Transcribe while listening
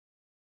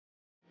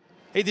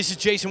Hey, this is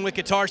Jason with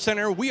Guitar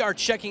Center. We are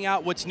checking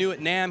out what's new at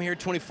NAMM here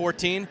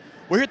 2014.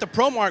 We're here at the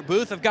ProMark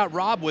booth. I've got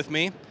Rob with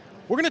me.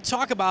 We're going to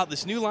talk about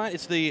this new line.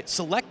 It's the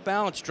Select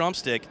Balance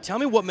Drumstick. Tell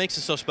me what makes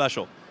it so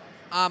special.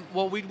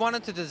 Well, we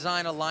wanted to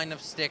design a line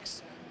of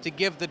sticks to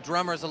give the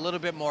drummers a little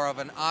bit more of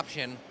an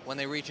option when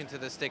they reach into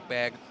the stick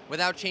bag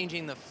without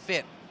changing the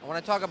fit. And when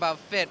I talk about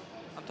fit,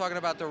 I'm talking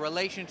about the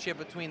relationship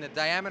between the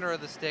diameter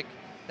of the stick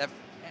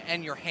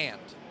and your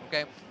hand,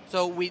 okay?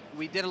 So we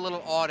did a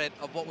little audit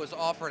of what was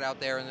offered out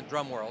there in the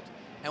drum world,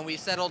 and we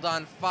settled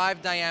on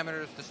 5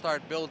 diameters to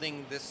start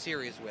building this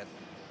series with.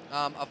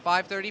 A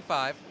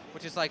 535,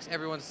 which is like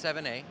everyone's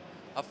 7A,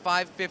 a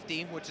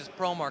 550, which is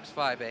ProMark's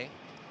 5A,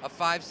 a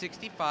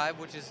 565,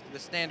 which is the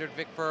standard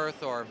Vic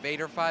Firth or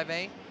Vader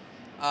 5A,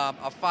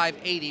 a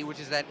 580, which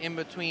is that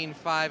in-between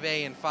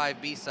 5A and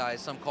 5B size.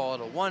 Some call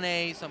it a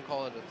 1A, some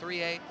call it a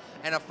 3A,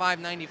 and a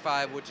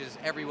 595, which is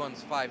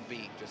everyone's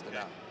 5B, just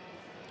about.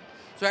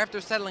 So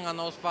after settling on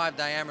those 5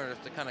 diameters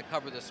to kind of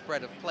cover the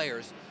spread of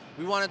players,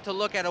 we wanted to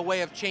look at a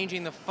way of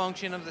changing the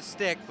function of the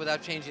stick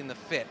without changing the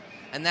fit,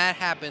 and that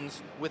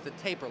happens with the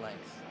taper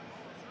length.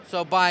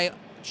 So by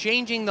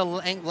changing the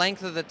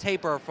length of the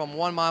taper from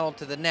one model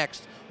to the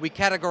next, we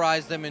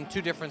categorize them in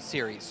 2 different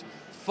series: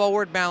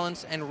 forward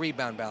balance and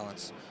rebound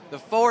balance. The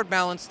forward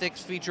balance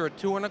sticks feature a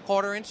 2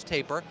 1/4 inch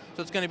taper,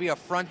 so it's going to be a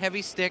front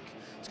heavy stick.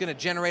 It's going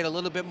to generate a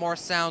little bit more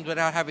sound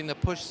without having to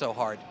push so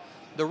hard.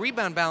 The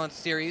rebound balance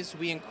series,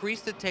 we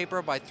increased the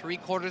taper by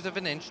 3/4 of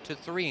an inch to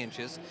 3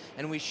 inches,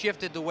 and we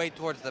shifted the weight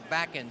towards the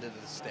back end of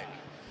the stick.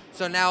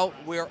 So now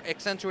we're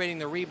accentuating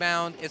the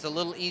rebound. It's a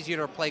little easier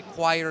to play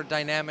quieter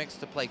dynamics,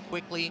 to play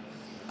quickly.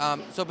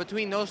 So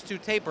between those 2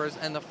 tapers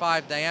and the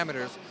 5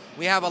 diameters,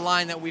 we have a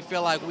line that we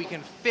feel like we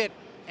can fit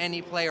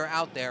any player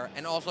out there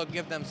and also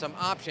give them some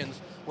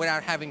options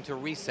without having to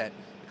reset.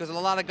 Because a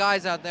lot of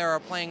guys out there are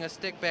playing a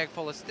stick bag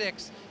full of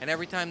sticks, and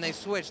every time they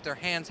switch, their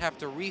hands have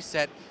to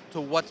reset to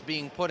what's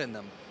being put in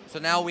them. So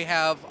now we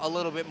have a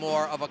little bit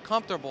more of a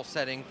comfortable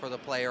setting for the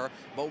player,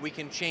 but we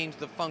can change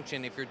the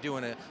function. If you're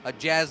doing a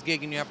jazz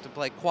gig and you have to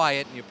play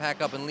quiet and you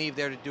pack up and leave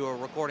there to do a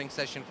recording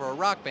session for a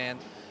rock band,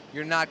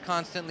 you're not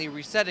constantly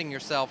resetting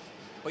yourself,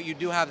 but you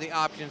do have the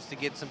options to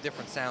get some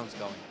different sounds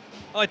going.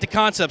 I like the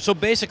concept. So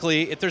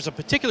basically, if there's a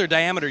particular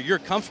diameter you're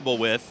comfortable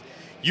with,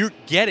 you're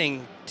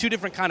getting 2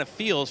 different kind of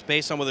feels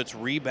based on whether it's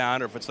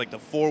rebound or if it's like the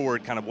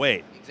forward kind of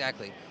weight.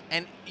 Exactly.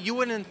 And you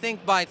wouldn't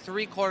think by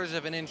 3/4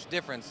 of an inch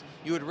difference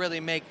you would really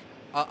make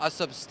a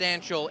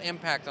substantial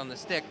impact on the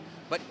stick,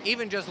 but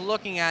even just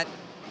looking at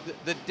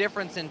the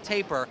difference in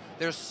taper,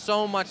 there's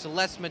so much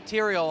less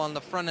material on the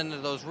front end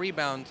of those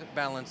rebound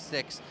balance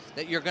sticks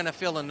that you're going to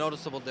feel a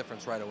noticeable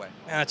difference right away.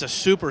 That's a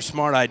super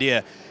smart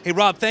idea. Hey,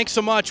 Rob, thanks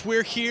so much.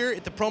 We're here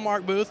at the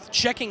ProMark booth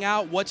checking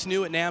out what's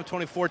new at NAMM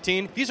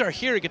 2014. These are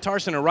here at Guitar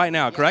Center right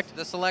now, correct? Yes,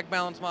 the Select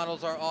Balance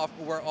models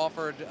were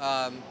offered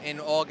in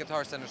all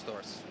Guitar Center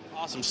stores.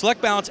 Awesome.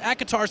 Select Balance at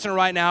Guitar Center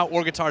right now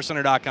or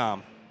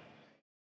GuitarCenter.com.